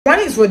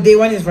One is for day,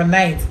 one is for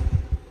night.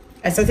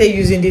 I started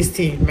using this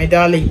thing, my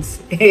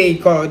darlings. Hey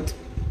God,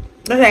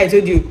 that's why I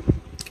told you,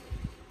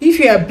 if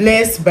you are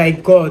blessed by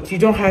God, you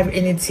don't have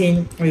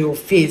anything on your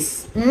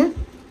face,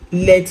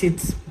 let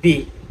it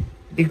be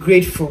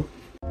grateful.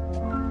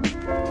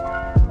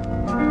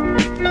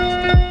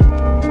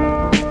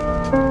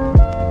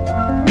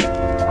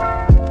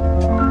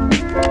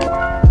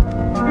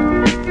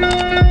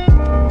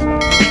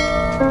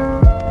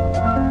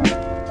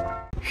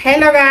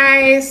 Hello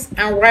guys,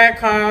 and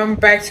welcome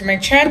back to my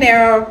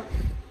channel.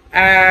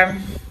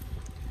 Thank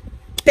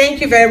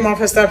you very much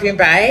for stopping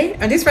by.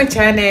 On this my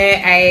channel,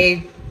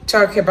 I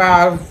talk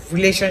about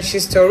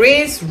relationship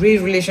stories,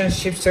 real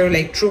relationship story,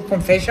 like true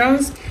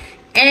confessions,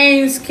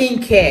 and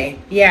skincare.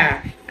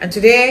 Yeah, and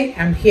today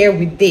I'm here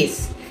with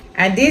this,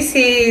 and this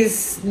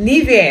is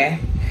Nivea.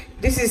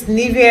 This is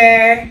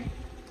Nivea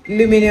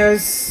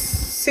Luminous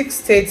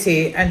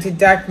 630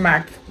 anti-dark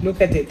mark.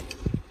 Look at it.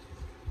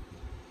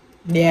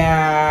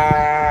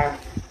 Yeah,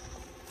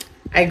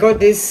 I got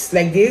this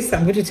like this.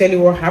 I'm going to tell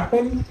you what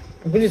happened.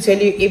 I'm going to tell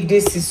you if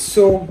this is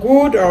so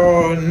good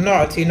or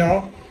not.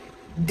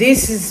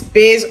 This is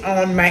based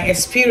on my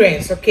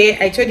experience. Okay,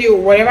 I told you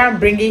whatever I'm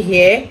bringing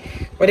here,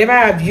 whatever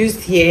I've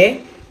used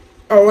here,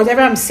 or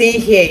whatever I'm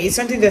saying here is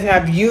something that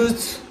I've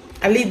used.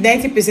 At least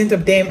 90%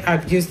 of them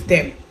I've used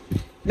them.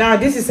 Now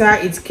this is how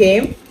it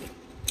came.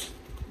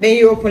 Then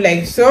you open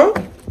like so.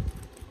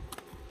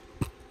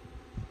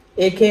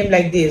 It came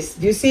like this.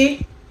 Do you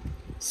see?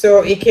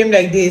 So it came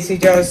like this. You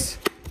just,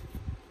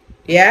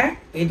 yeah,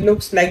 it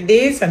looks like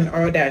this and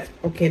all that.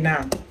 Okay,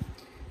 now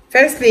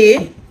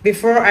firstly,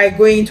 before I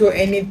go into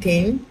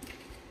anything,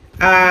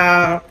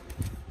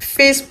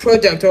 face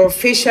product or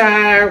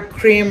facial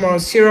cream or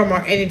serum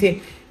or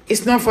anything,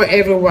 it's not for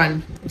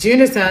everyone. Do you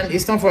understand?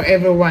 It's not for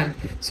everyone.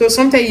 So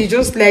sometimes you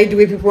just like the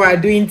way people are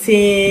doing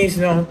things,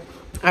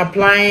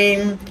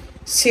 applying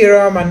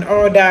serum and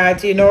all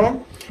that,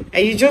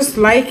 and you just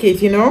like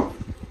it.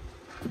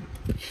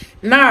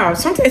 Now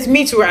sometimes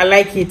me too, I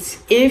like it.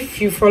 If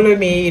you follow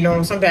me,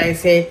 sometimes I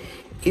say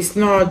it's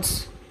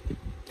not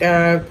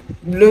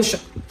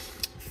lotion,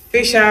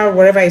 facial,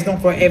 whatever, is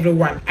not for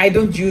everyone. I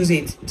don't use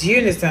it. Do you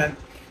understand?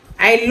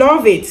 I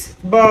love it,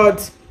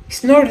 but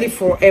it's not really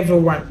for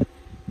everyone.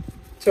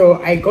 So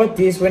I got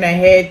this when I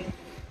heard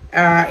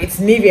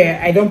it's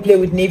Nivea. I don't play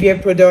with Nivea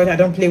product. I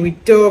don't play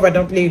with Dove. I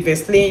don't play with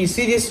Vaseline. You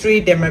see these three,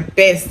 they're my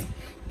best.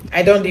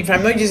 If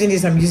I'm not using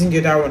this, I'm using the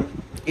other one.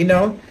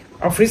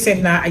 Of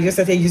recent now, I just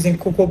started using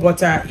cocoa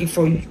butter. If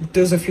for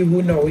those of you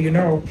who know,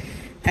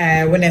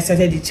 when I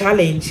started the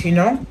challenge,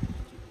 I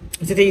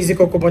started using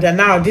cocoa butter.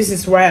 Now this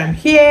is why I'm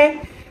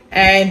here,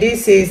 and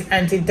this is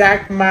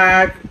anti-dark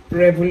mark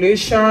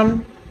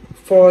revolution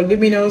for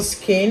luminous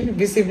skin,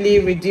 visibly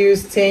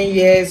reduce 10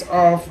 years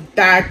of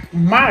dark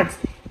marks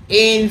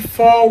in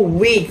 4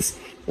 weeks.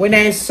 When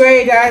I saw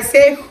it, I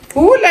said,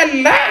 "Ooh la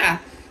la,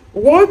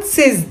 what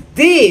is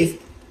this?"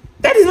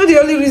 That is not the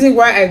only reason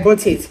why I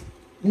got it.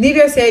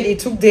 Nivea said it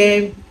took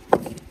them,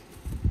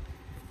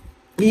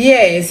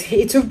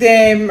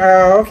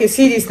 okay,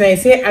 see this now. It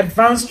say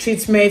advanced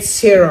treatment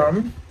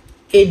serum,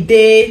 a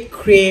day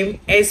cream,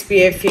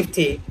 SPF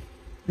 50.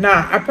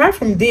 Now apart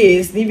from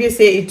this, Nivea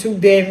say it took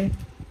them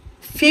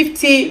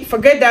 50,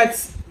 forget that,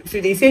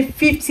 they say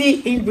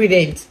 50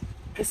 ingredients.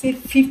 I say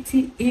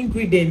 50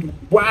 ingredients.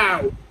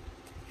 Wow.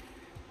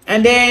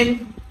 And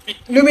then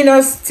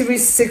luminous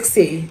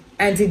 360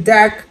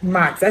 anti-dark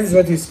mark, that is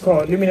what it's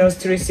called, luminous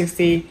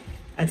 360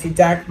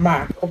 anti-dark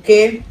mark.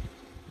 Okay,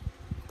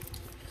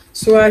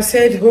 so I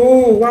said,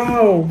 oh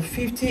wow,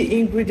 50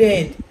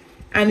 ingredient,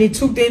 and it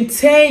took them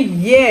 10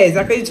 years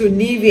according to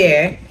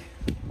Nivea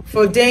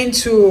for them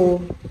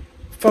to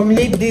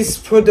formulate this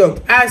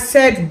product. I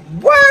said,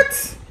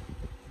 what?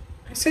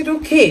 I said,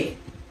 okay,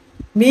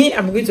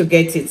 I'm going to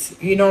get it.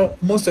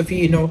 Most of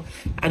you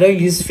I don't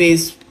use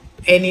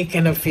any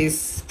kind of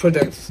face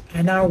products.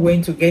 I now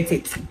went to get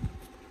it.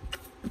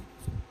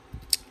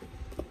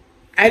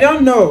 I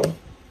don't know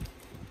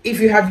if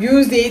you have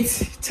used it.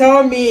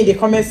 Tell me in the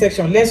comment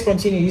section. Let's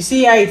continue. You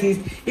see how it is.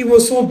 It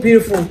was so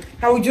beautiful.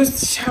 I was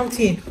just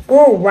shouting,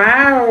 oh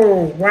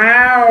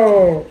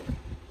wow.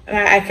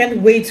 I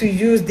can't wait to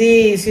use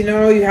this. You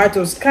have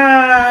to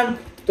scan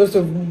just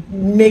to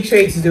make sure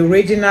it's the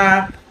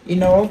original.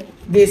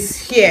 This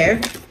here,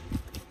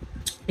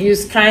 you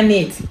scan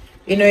it.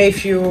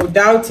 If you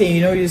doubting,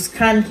 you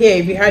scan here.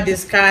 If you had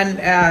this scan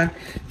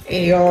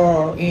in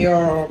your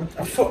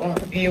phone,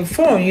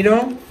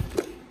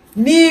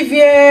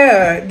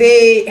 Nivea,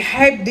 they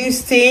had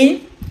this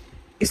thing.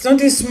 It's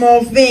not a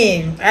small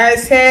thing. I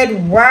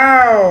said,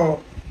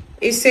 wow.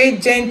 It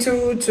said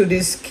gentle to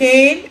the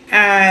skin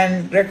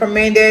and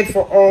recommended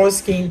for all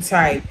skin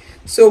type.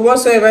 So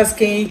whatsoever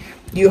skin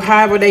you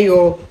have, whether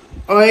you're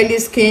oily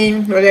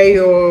skin, whether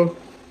you're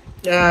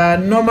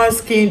normal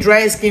skin,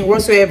 dry skin,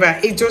 whatsoever,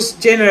 it's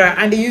just general,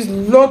 and they use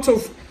lots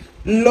of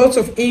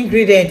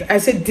ingredients. I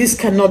said, this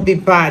cannot be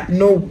bad.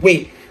 No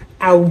way.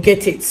 I will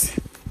get it.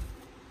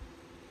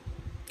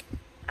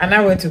 And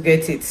I went to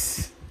get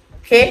it.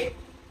 Okay,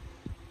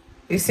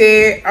 They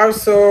say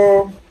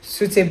also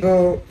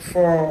suitable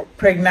for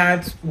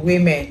pregnant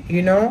women,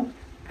 you know.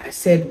 I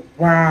said,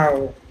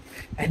 wow.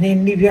 And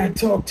then Nivea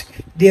talked.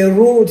 They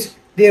wrote.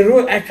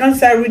 I can't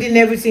start reading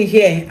everything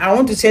here. I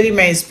want to tell you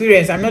my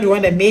experience. I'm not the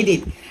one that made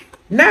it.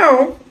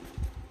 Now,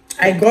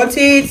 I got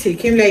it. It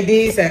came like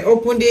this. I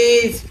opened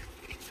it.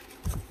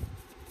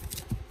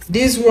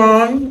 This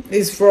one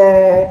is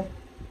for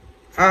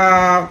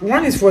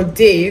one is for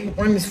day,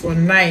 one is for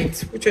night.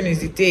 Which one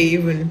is the day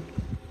even?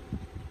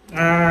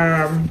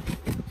 I'm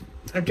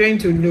trying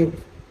to look.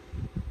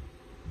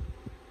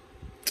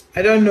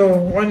 I don't know.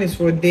 One is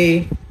for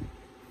day.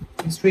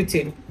 It's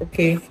written.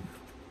 Okay.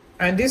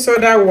 And this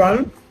other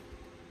one,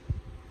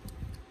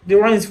 the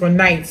one is for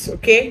nights.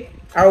 Okay.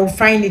 I will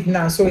find it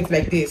now. So it's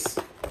like this.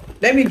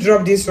 Let me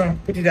drop this one,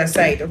 put it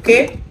aside.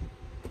 Okay.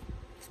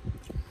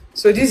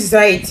 So this is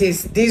how it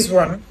is. This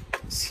one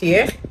is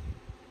here.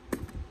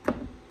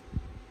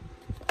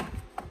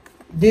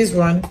 This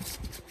one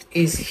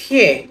is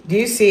here. Do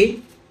you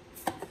see?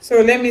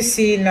 So let me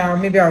see now.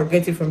 Maybe I'll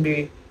get it from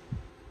this.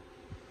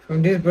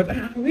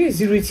 But where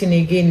is it written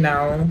again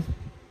now?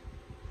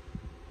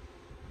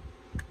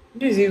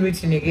 Where is it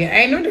written again?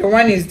 I know the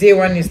one is day,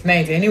 one is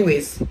night.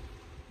 Anyways,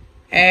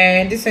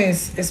 and this one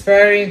is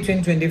expiring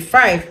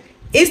 2025.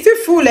 It's still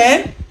full,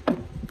 eh?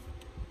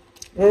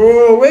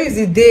 Oh, where is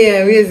the day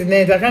and where is the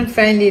night? I can't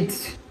find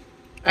it.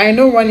 I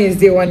know one is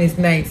day, one is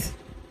night.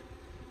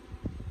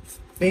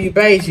 When you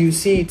buy it, you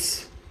see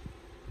it.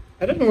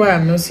 I don't know why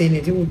I'm not seeing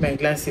it with my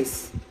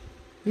glasses.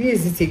 Where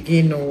is it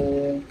again?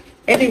 Oh.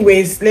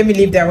 Anyways, let me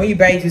leave that. When you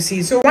buy it, you see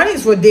it. So one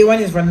is for day, one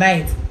is for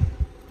night.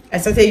 I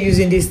started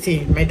using this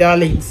thing, my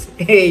darlings.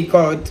 Hey,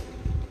 God.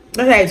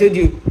 That's why I told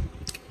you.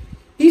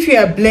 If you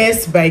are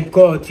blessed by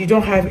God, you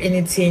don't have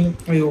anything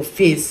on your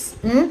face.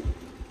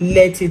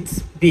 Let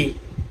it be.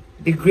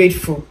 Be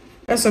grateful.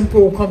 That's some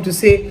people will come to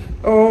say,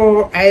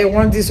 oh, I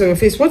want this on your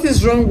face. What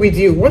is wrong with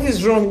you? What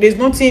is wrong? There's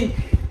nothing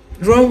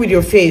wrong with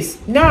your face.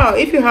 Now,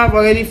 if you have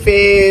oily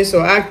face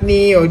or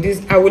acne or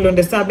this, I will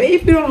understand. But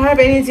if you don't have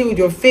anything with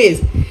your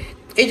face,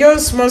 it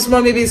just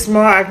small, maybe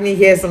small acne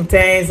here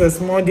sometimes or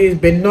small this,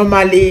 but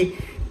normally,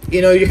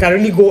 you know, you can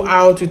really go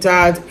out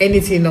without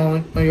anything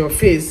on your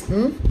face.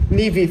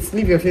 Leave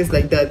your face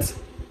like that.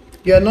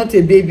 You are not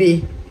a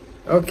baby.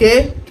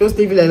 Okay, just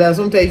leave it like that.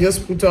 Sometimes you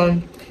just put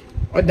on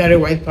ordinary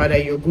white powder,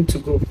 you're good to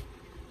go.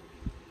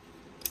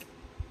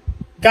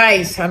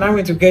 Guys, I'm not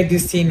going to get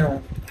this thing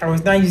on. I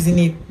was not using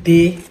it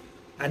day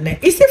and night.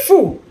 It's a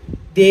full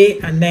day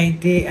and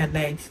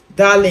night.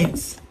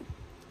 Darlings,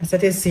 I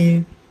started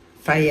seeing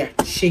fire,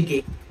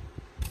 shiggy.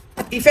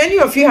 If any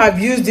of you have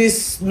used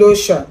this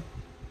lotion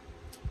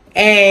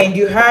and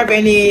you have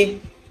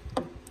any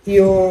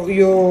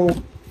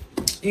you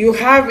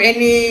have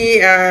any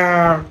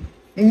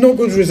no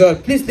good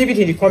result, please leave it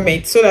in the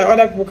comments so that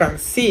other people can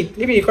see it.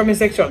 Leave it in the comment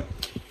section.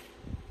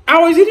 I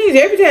was using it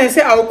every time. I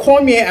say I'll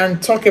come here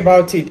and talk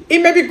about it.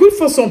 It may be good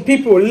for some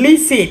people.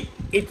 Listen,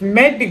 it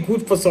may be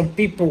good for some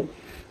people,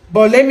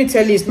 but let me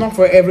tell you, it's not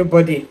for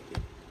everybody.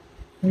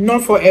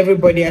 Not for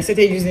everybody. I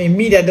started using it.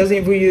 Me that doesn't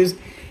even use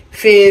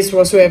face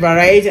whatsoever,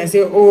 right? I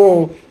say,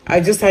 oh, I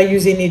just started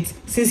using it.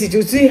 Since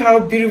you see how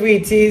beautiful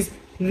it is,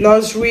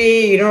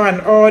 luxury, you know,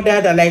 and all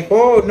that. I'm like,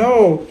 oh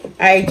no,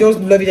 I just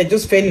love it. I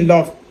just fell in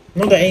love.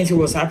 Not that anything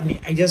was happening.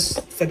 I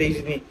just started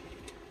using it.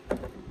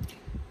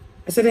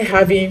 I started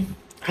having,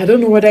 I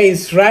don't know whether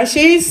it's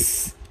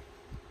rashes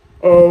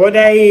or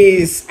whether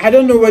it's, I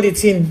don't know what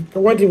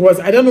it was.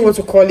 I don't know what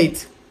to call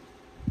it.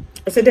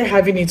 I started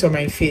having it on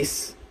my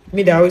face.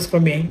 Me that always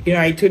come in, you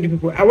know, I told the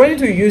people I wanted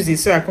to use it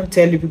so I can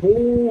tell the people,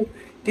 oh,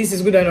 this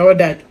is good and all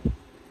that.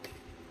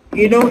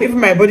 You know, even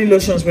my body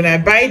lotions, when I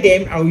buy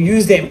them, I'll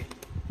use them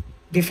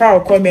before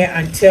I'll come here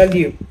and tell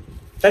you.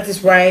 That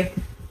is why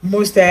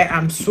most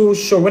I'm so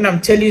sure when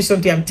I'm telling you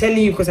something, I'm telling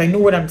you because I know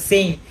what I'm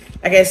saying.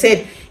 Like I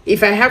said,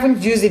 if I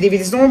haven't used it, if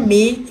it's not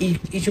me,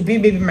 it should be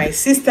maybe my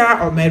sister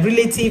or my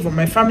relative or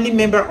my family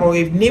member or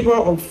a neighbor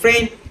or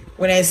friend.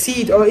 When I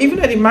see it, or even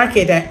at the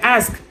market, I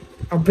ask,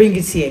 I'll bring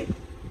it here.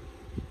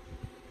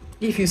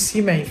 If you see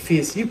my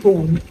face, you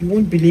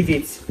won't believe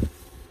it.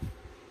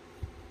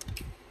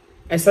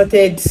 I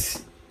started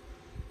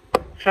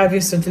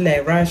having something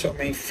like rash on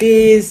my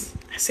face.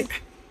 I said,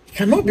 it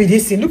cannot be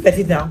this thing. Look at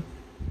it now.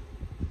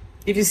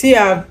 If you see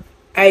how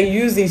I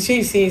use it,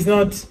 you see it's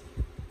not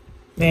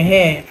my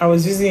hair. I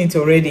was using it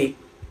already.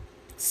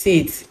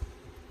 See it.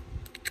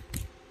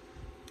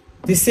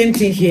 The same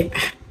thing here.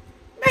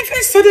 My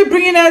face started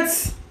bringing out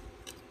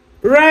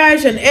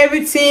rash and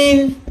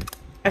everything.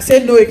 I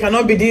said, no, it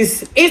cannot be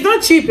this. It's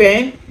not cheap,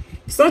 eh?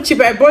 It's not cheap.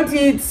 I bought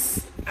it,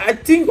 I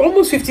think,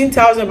 almost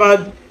 15,000,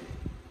 about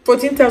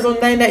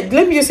 14,900.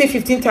 Let me just say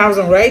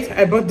 15,000, right?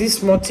 I bought this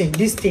small thing,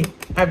 this thing.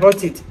 I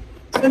bought it.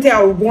 Something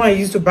I would go and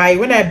used to buy.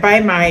 When I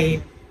buy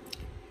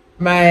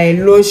my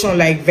lotion,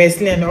 like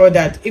Vaseline and all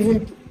that,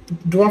 even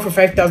the one for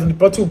 5,000, the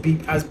bottle will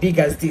be as big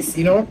as this,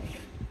 you know?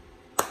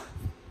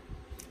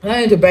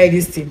 I need to buy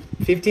this thing,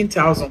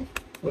 15,000.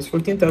 It was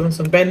 14,000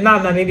 something. But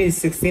now maybe it's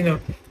 16. No,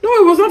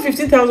 it was not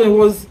 15,000. It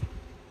was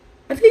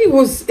I think it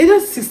was either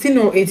 16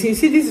 or 18.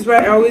 See, this is why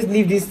I always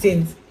leave these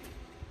things.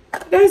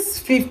 That's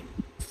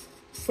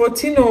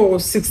 14 or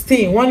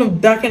 16. One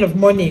of that kind of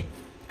money.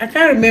 I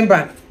can't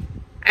remember.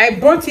 I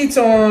bought it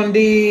on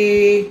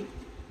the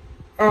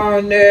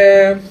on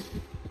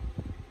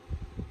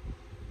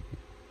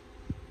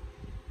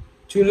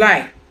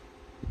July.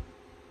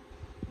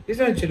 This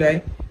one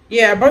July.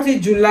 Yeah, I bought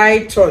it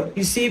July 3rd.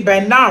 You see, by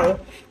now,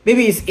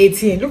 maybe it's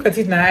 18. Look at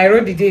it now. I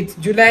wrote the date.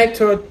 July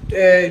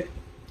 3rd.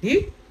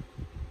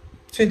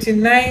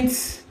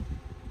 29th.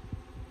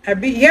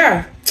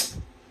 Yeah.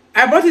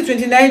 I bought it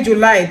 29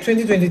 July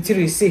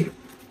 2023. See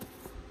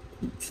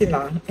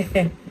now.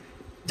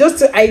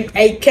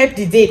 I kept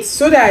the date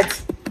so that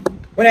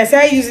when I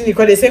started using it,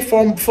 because they say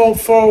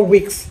 4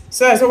 weeks.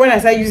 So when I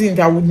started using it,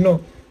 I would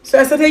know. So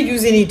I started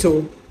using it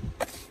all.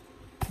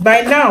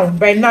 By now,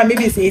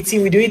 maybe it's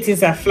 18. With the way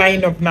things are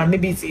flying up now,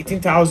 maybe it's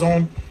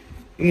 18,000,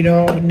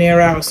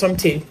 naira or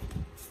something.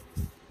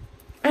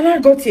 And I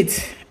got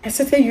it. I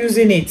started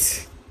using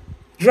it.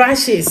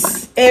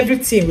 Rashes,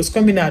 everything was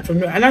coming out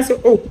from me. And I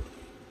said, oh,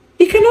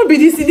 it cannot be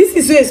this thing. This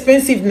is so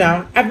expensive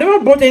now. I've never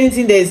bought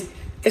anything that is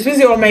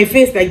expensive on my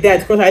face like that,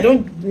 because I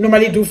don't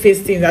normally do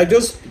face things. I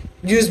just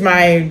use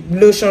my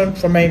lotion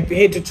from my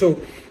head to toe.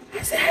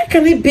 I said, how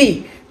can it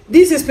be?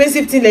 This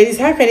expensive thing like this,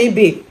 how can it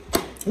be?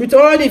 With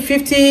all the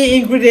 50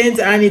 ingredients,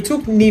 and it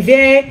took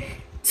Nivea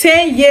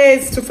 10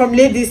 years to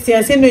formulate this thing.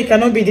 I said, no, it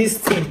cannot be this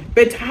thing.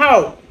 But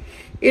how?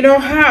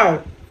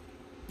 How?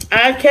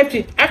 I kept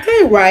it. After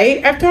a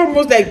while, after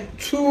almost like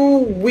 2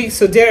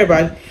 weeks or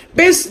thereabout,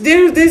 but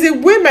there's a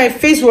way my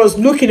face was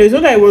looking. It's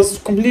not that it was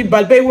completely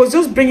bad, but it was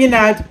just bringing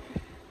out,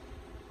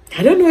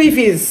 I don't know if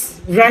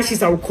it's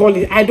rashes, I would call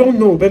it. I don't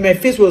know, but my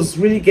face was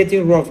really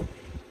getting rough.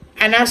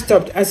 And I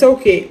stopped. I said,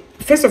 okay,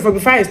 first of all,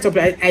 before I stopped,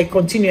 I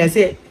continued. I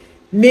said,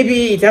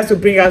 maybe it has to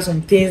bring out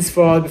some things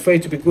before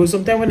it to be good.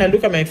 Sometimes when I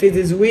look at my face,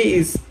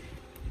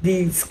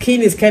 the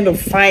skin is kind of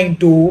fine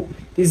though.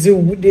 There's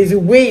a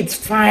way it's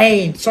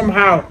fine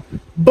somehow,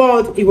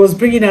 but it was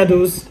bringing out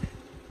those,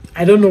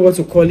 I don't know what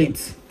to call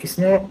it. It's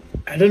not,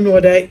 I don't know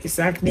whether it's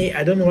acne.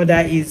 I don't know whether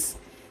it's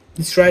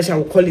rash, I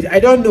will call it. I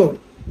don't know.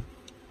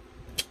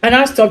 And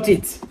I stopped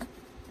it.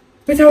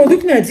 But I was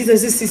looking at it and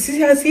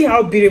see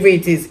how beautiful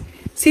it is.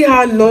 See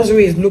how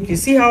luxury is looking.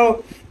 See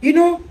how,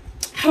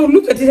 how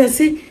look at it and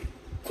say,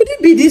 could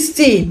it be this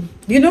thing?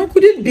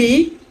 Could it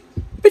be?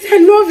 But I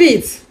love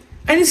it.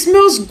 And it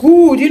smells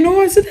good.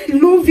 I said, I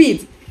love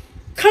it.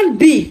 Can't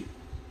be.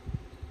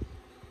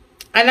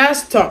 And I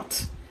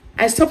stopped.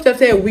 I stopped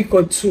after a week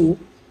or two.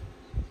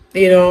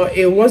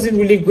 It wasn't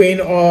really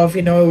going off.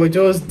 It was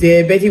just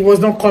there. But it was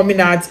not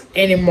coming out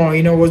anymore.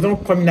 It was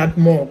not coming out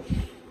more.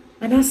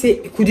 And I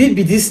said, could it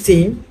be this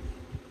thing?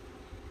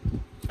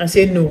 I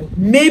said, no.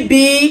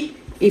 Maybe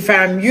if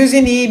I'm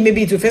using it,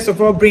 maybe it will first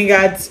of all bring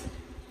out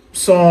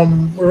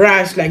some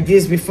rash like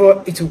this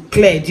before it will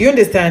clear. Do you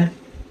understand?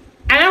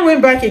 And I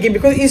went back again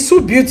because it's so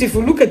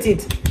beautiful. Look at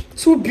it.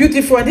 So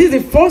beautiful. And this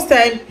is the first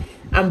time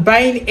I'm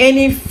buying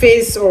any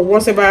face or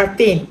whatever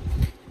thing.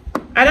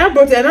 And I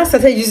bought it and I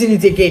started using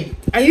it again.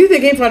 I used it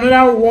again for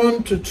another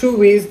 1 to 2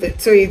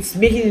 weeks. So it's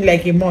making it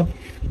like a month.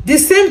 The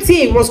same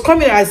thing was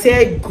coming. I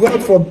said,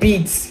 God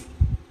forbid.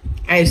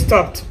 I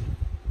stopped.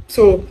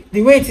 So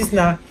the way it is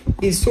now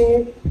is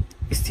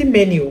it's still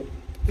menu.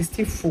 It's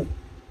still full.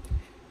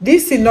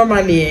 This thing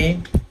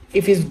normally,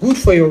 if it's good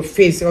for your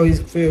face or it's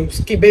for your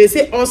skin, but they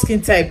say all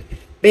skin type,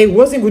 but it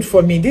wasn't good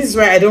for me. This is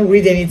why I don't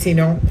read anything.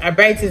 I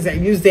buy things, I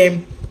use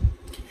them.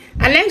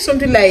 I like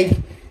something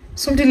like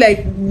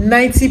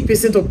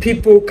 90% of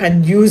people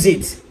can use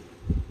it.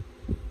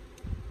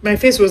 My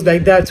face was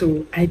like that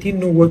too. I didn't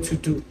know what to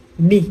do.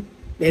 Me,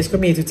 let's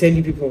come here to tell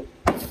you people.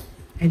 I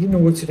didn't know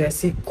what to do. I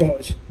said,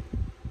 God,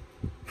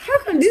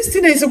 how can this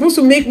thing that is supposed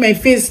to make my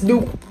face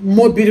look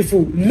more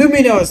beautiful,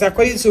 luminous,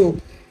 according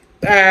to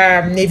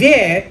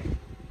Nivea,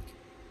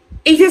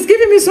 it has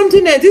given me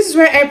something that this is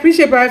why I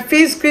appreciate my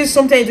face cream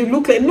sometimes to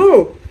look like,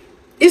 no,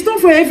 it's not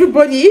for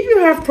everybody. If you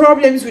have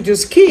problems with your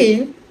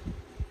skin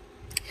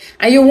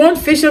and you want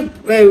facial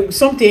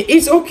something,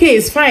 it's okay,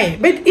 it's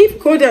fine. But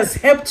if God has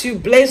helped you,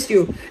 bless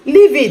you,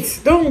 leave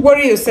it. Don't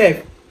worry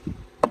yourself.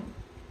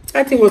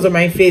 That thing was on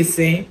my face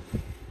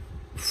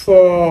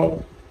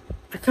for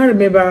I can't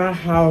remember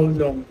how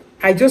long.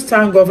 I just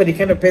thank God for the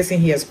kind of person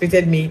He has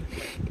created me.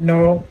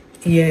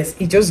 Yes,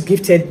 He just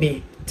gifted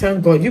me.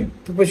 Thank God. You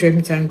people should help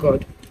me thank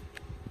God.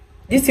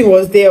 This thing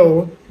was there.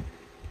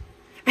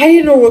 I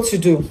didn't know what to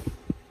do.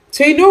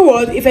 So you know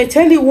what? If I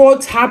tell you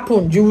what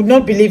happened, you would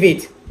not believe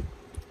it.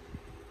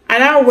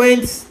 And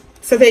I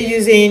started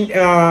using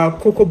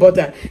cocoa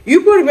butter. You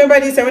people remember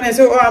this when I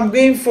said, oh, I'm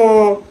going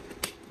for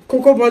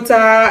cocoa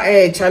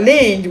butter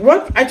challenge.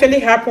 What actually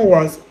happened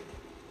was,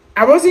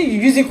 I wasn't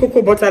using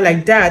cocoa butter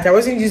like that. I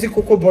wasn't using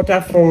cocoa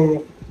butter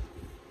for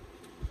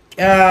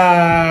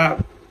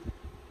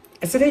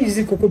I started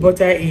using cocoa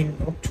butter in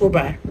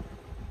October,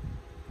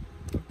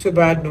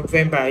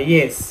 November.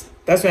 Yes,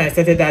 that's when I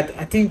started that.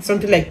 I think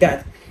something like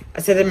that.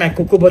 I started my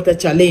cocoa butter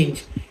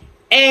challenge.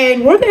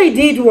 And what I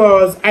did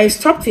was I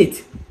stopped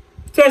it.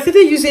 So I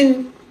started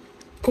using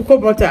cocoa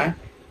butter.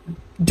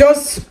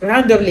 Just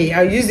randomly,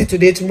 I'll use it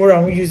today, tomorrow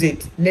I won't use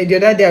it. The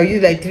other day I'll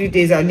use like 3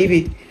 days, I'll leave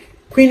it.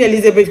 Queen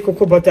Elizabeth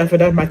cocoa butter for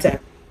that matter.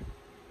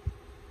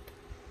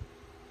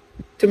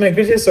 To my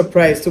greatest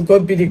surprise, to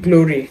God be the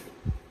glory,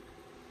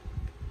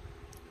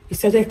 it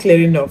started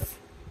clearing off.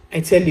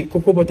 I tell you,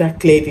 cocoa butter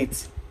cleared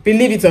it.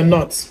 Believe it or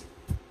not.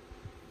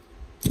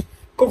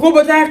 Cocoa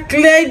butter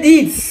cleared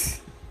it.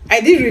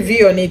 I did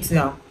review on it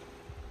now.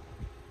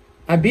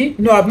 Abi?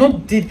 No, I've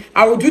not did.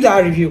 I will do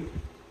that review.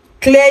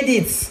 Cleared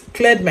it.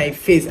 Cleared my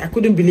face. I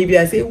couldn't believe it.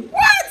 I said,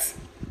 what?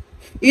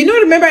 You know,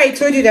 remember I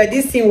told you that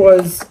this thing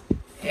was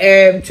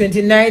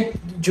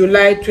 29th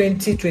July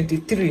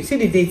 2023. See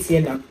the date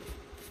here now.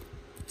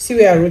 See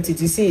where I wrote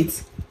it. You see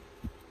it?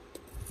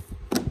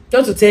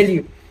 Just to tell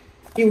you,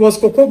 it was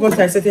cocoa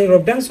butter I started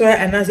rub. That's why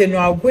I said, no,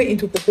 I'll go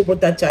into cocoa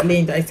butter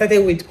challenge. I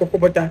started with cocoa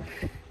butter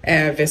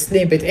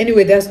Vaseline. But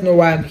anyway, that's not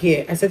why I'm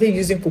here. I started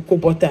using cocoa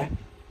butter.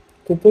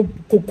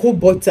 Cocoa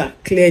butter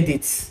cleared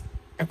it.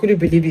 I couldn't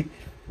believe it.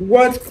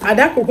 What? At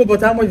that cocoa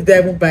butter, how much did I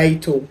even buy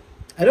it to?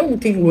 I don't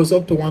think it was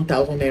up to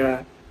 1,000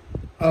 naira.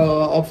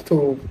 Up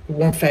to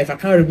 1,500. I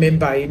can't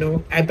remember. You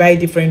know, I buy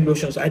different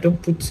lotions. I don't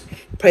put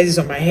prices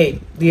on my head.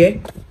 Yeah,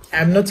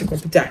 I'm not a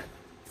computer.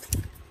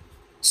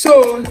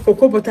 So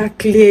cocoa butter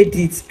cleared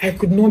it. I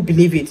could not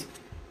believe it.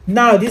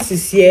 Now this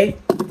is here.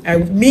 I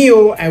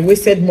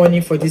wasted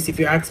money for this. If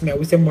you ask me, I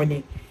wasted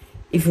money.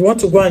 If you want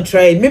to go and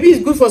try it, maybe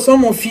it's good for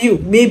some of you,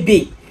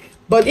 maybe.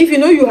 But if you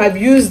know you have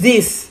used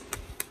this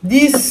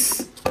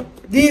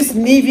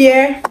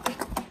Nivea,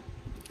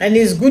 and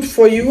it's good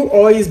for you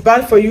or it's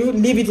bad for you,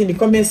 leave it in the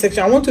comment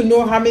section. I want to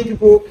know how many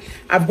people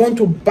have gone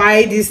to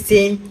buy this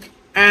thing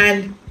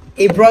and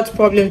it brought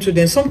problem to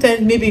them.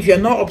 Sometimes maybe if you're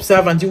not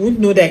observant, you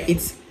wouldn't know that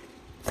it's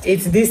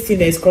this thing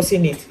that is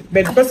causing it.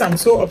 But because I'm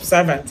so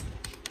observant,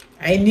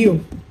 I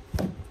knew.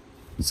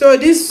 So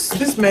this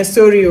is my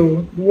story,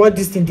 what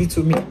this thing did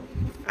to me.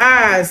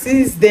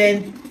 Since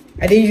then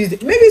I didn't use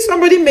it. Maybe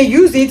somebody may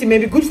use it, it may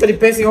be good for the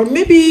person, or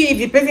maybe if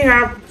the person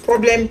have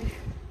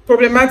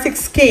problematic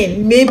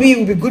skin, maybe it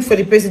will be good for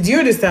the person. Do you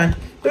understand?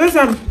 Because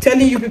I'm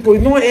telling you people,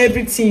 not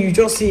everything you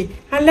just see.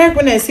 I like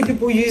when I see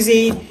people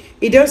using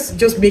it,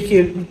 just make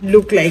you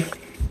look like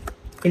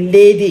a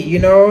lady, you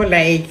know,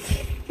 like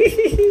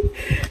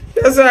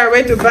that's why I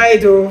went to buy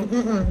it.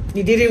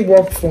 It didn't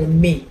work for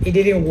me. It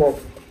didn't work.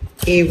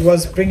 It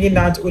was bringing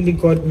out only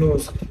God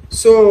knows.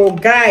 So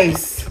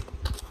guys,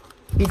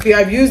 if you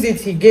have used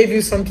it, he gave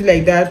you something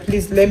like that,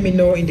 please let me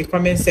know in the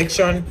comment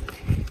section.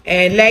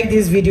 And like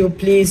this video,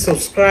 please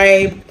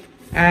subscribe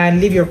and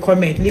leave your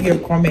comment.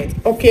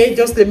 Okay,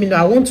 just let me know.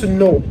 I want to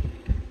know,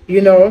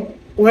 you know,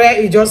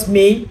 whether it's just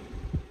me,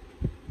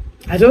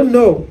 I don't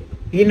know,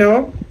 you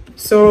know.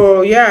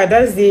 So yeah,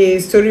 that's the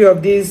story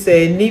of this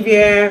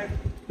Nivea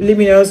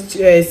luminous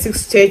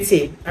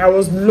 630. I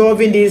was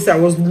loving this. I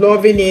was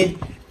loving it.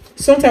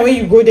 Sometimes when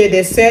you go there,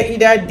 they say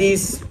either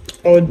this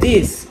or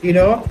this, you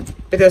know.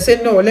 But I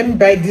said, no, let me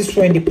buy this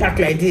one in the pack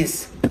like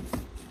this.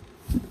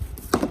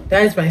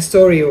 That is my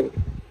story.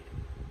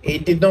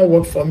 It did not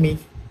work for me.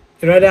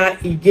 Rather,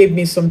 it gave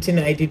me something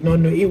I did not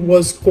know. It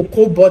was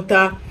cocoa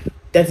butter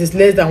that is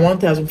less than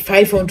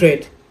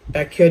 1,500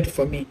 that cured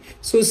for me.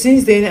 So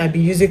since then, I've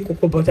been using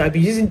cocoa butter. I've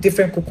been using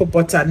different cocoa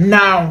butter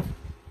now.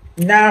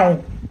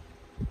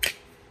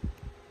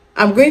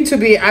 I've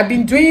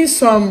been doing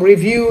some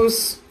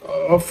reviews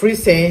of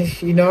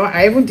recent, you know.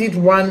 I even did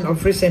one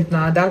of recent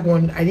now. That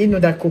one, I didn't know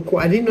that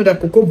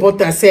cocoa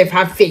butter self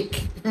have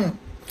fake.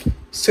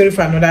 Sorry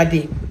for another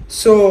day.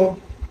 So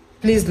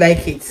please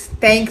like it.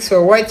 Thanks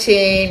for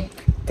watching.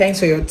 Thanks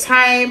for your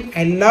time.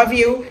 I love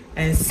you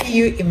and see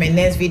you in my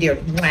next video.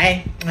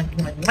 Bye.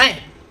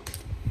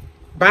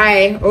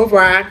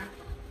 Over.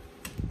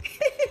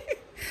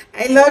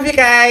 I love you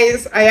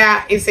guys.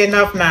 Yeah, it's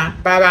enough now.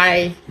 Bye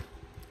bye.